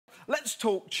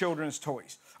talk children's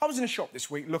toys. I was in a shop this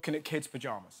week looking at kids'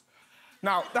 pyjamas.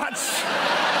 Now, that's...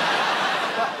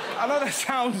 I know that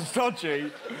sounds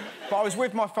dodgy, but I was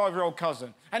with my 5-year-old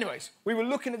cousin. Anyways, we were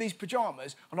looking at these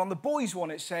pyjamas, and on the boys'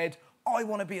 one, it said, I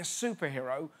want to be a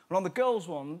superhero, and on the girls'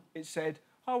 one, it said,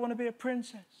 I want to be a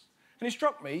princess. And it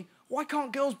struck me, why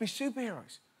can't girls be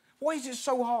superheroes? Why is it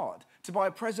so hard to buy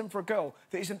a present for a girl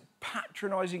that isn't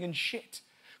patronising and shit?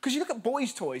 Because you look at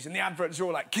boys' toys and the adverts are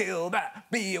all like, kill that,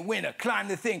 be a winner, climb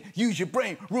the thing, use your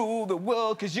brain, rule the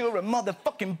world because you're a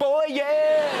motherfucking boy,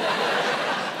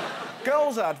 yeah!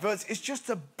 Girls' adverts, it's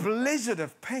just a blizzard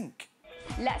of pink.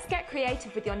 Let's get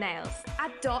creative with your nails.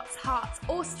 Add dots, hearts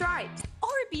or stripes.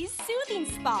 Orbeez Soothing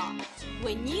Spa,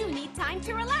 when you need time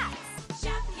to relax.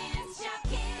 Shopkins,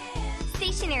 Shopkins.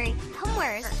 Stationery,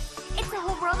 homewares. It's a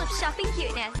whole world of shopping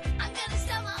cuteness. I'm gonna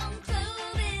start my own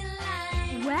clothing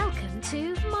line. Welcome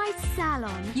to my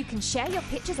salon. You can share your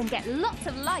pictures and get lots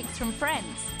of likes from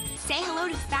friends. Say hello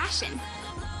to fashion.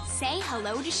 Say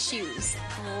hello to shoes.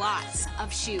 Lots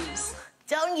of shoes.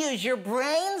 Don't use your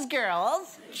brains,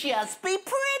 girls. Just be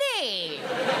pretty.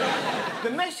 The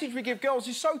message we give girls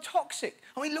is so toxic.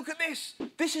 I mean, look at this.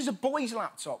 This is a boy's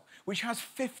laptop, which has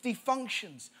 50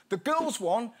 functions. The girls'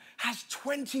 one has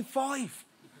 25.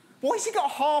 Why has he got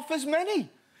half as many?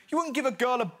 You wouldn't give a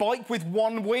girl a bike with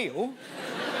one wheel.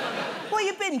 Where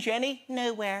you been, Jenny?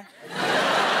 Nowhere.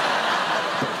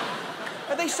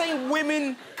 Are they saying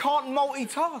women can't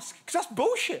multitask? Because that's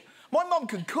bullshit. My mum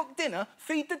can cook dinner,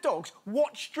 feed the dogs,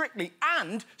 watch Strictly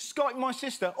and Skype my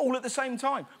sister all at the same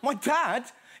time. My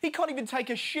dad, he can't even take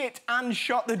a shit and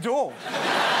shut the door.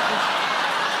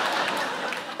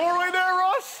 All right there,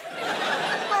 Ross?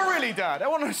 Not really, Dad. I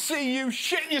want to see you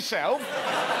shit yourself.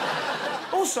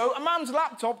 Also, a man's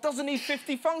laptop doesn't need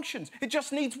 50 functions. It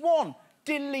just needs one.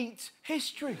 Delete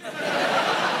history.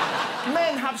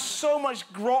 Men have so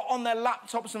much grot on their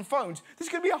laptops and phones. There's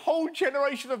going to be a whole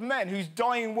generation of men whose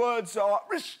dying words are,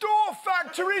 restore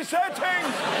factory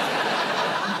settings!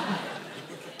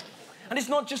 And it's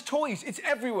not just toys, it's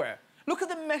everywhere. Look at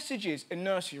the messages in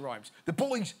nursery rhymes. The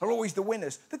boys are always the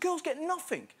winners. The girls get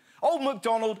nothing. Old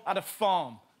MacDonald had a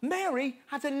farm. Mary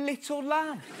had a little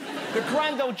lamb. The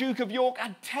Grand Old Duke of York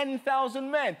had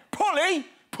 10,000 men. Polly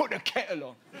put a kettle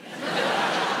on.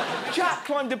 Jack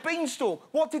climbed a beanstalk.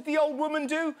 What did the old woman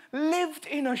do? Lived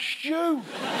in a shoe.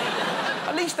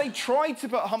 At least they tried to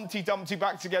put Humpty Dumpty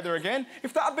back together again.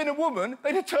 If that had been a woman,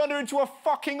 they'd have turned her into a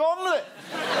fucking omelette.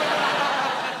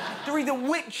 They're either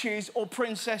witches or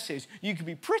princesses. You can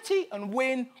be pretty and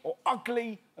win, or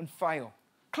ugly and fail.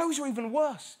 Clothes are even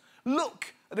worse.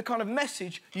 Look at the kind of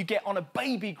message you get on a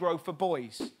baby grow for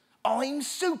boys. I'm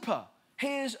super.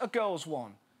 Here's a girl's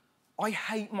one. I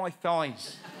hate my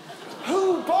thighs.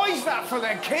 Who buys that for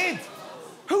their kid?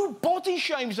 Who body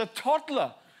shames a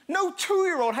toddler? No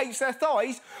 2-year-old hates their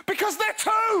thighs because they're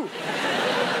 2!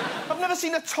 I've never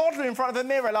seen a toddler in front of a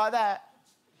mirror like that.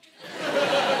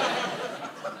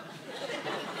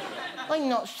 I'm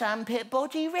not sandpit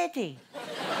body ready.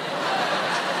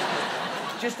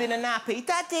 Just in a nappy.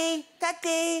 Daddy,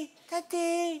 Daddy,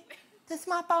 Daddy, does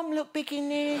my bum look big in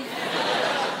there?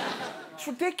 It's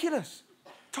ridiculous.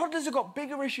 Toddlers have got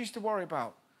bigger issues to worry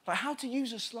about, like how to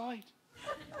use a slide.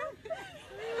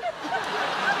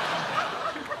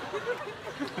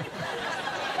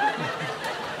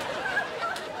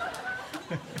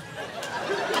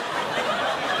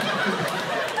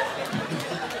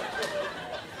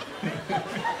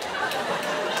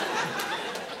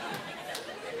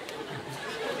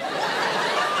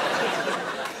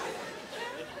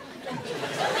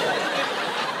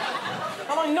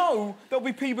 I know there'll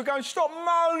be people going, stop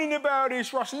moaning about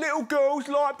this, Russ. Little girls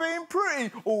like being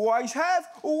pretty. Always have,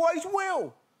 always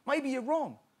will. Maybe you're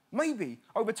wrong. Maybe,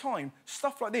 over time,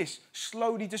 stuff like this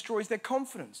slowly destroys their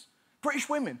confidence. British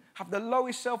women have the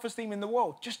lowest self-esteem in the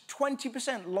world. Just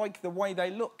 20% like the way they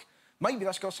look. Maybe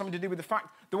that's got something to do with the fact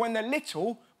that when they're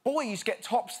little, boys get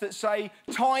tops that say,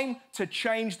 time to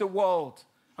change the world.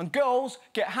 And girls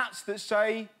get hats that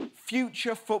say,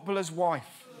 future footballer's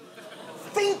wife.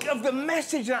 Think of the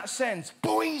message that sends.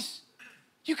 Boys,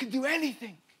 you can do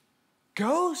anything.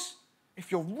 Girls,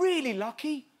 if you're really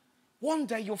lucky, one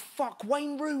day you'll fuck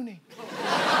Wayne Rooney.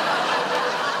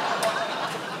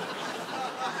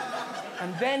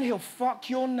 And then he'll fuck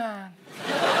your nan.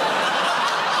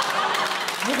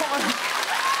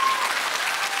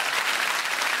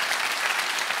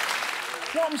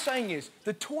 What I'm saying is,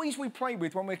 the toys we play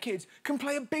with when we're kids can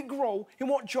play a big role in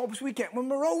what jobs we get when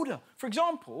we're older. For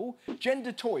example,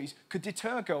 gender toys could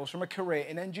deter girls from a career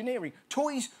in engineering.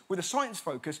 Toys with a science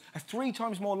focus are 3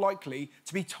 times more likely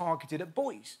to be targeted at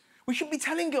boys. We should be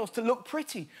telling girls to look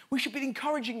pretty. We should be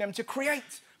encouraging them to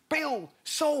create, build,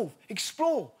 solve,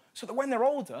 explore, so that when they're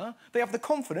older, they have the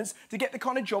confidence to get the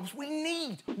kind of jobs we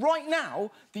need. Right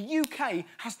now, the UK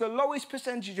has the lowest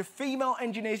percentage of female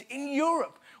engineers in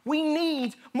Europe. We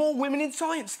need more women in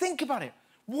science. Think about it.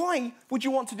 Why would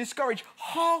you want to discourage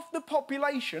half the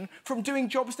population from doing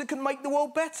jobs that can make the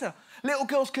world better? Little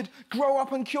girls could grow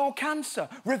up and cure cancer,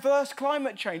 reverse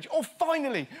climate change, or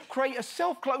finally create a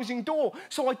self-closing door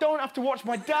so I don't have to watch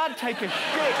my dad take a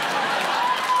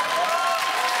shit.